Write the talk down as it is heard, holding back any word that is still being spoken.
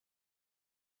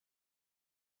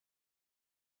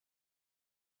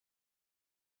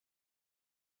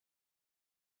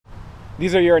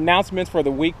These are your announcements for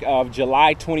the week of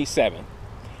July 27th.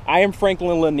 I am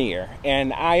Franklin Lanier,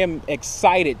 and I am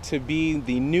excited to be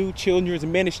the new children's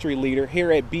ministry leader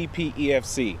here at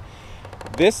BPEFC.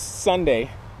 This Sunday,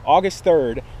 August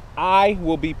 3rd, I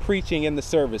will be preaching in the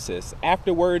services.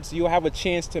 Afterwards, you'll have a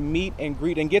chance to meet and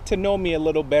greet and get to know me a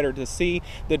little better, to see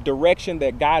the direction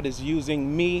that God is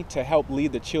using me to help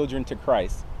lead the children to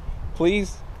Christ.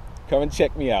 Please come and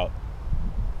check me out.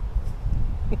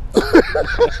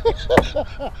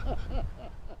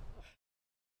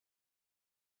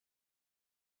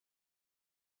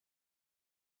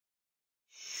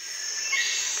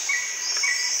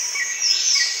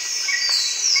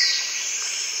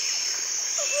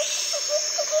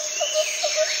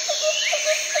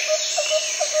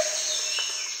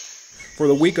 For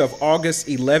the week of August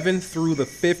 11th through the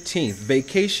 15th,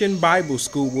 Vacation Bible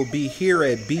School will be here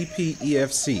at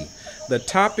BPEFC. The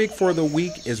topic for the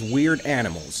week is weird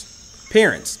animals.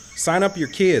 Parents, sign up your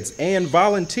kids and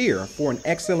volunteer for an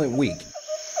excellent week.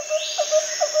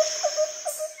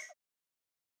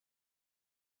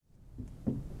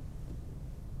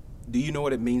 Do you know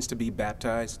what it means to be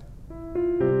baptized?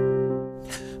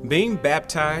 Being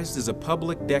baptized is a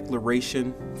public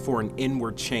declaration for an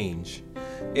inward change.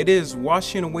 It is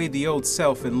washing away the old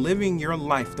self and living your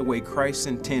life the way Christ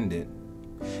intended.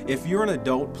 If you're an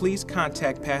adult, please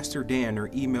contact Pastor Dan or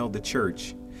email the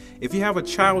church. If you have a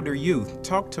child or youth,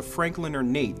 talk to Franklin or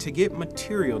Nate to get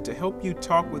material to help you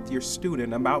talk with your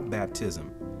student about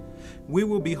baptism. We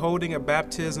will be holding a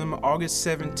baptism August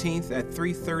 17th at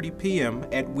 3:30 p.m.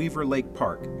 at Weaver Lake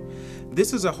Park.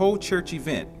 This is a whole church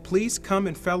event. Please come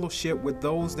and fellowship with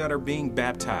those that are being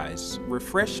baptized.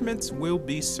 Refreshments will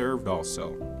be served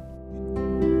also.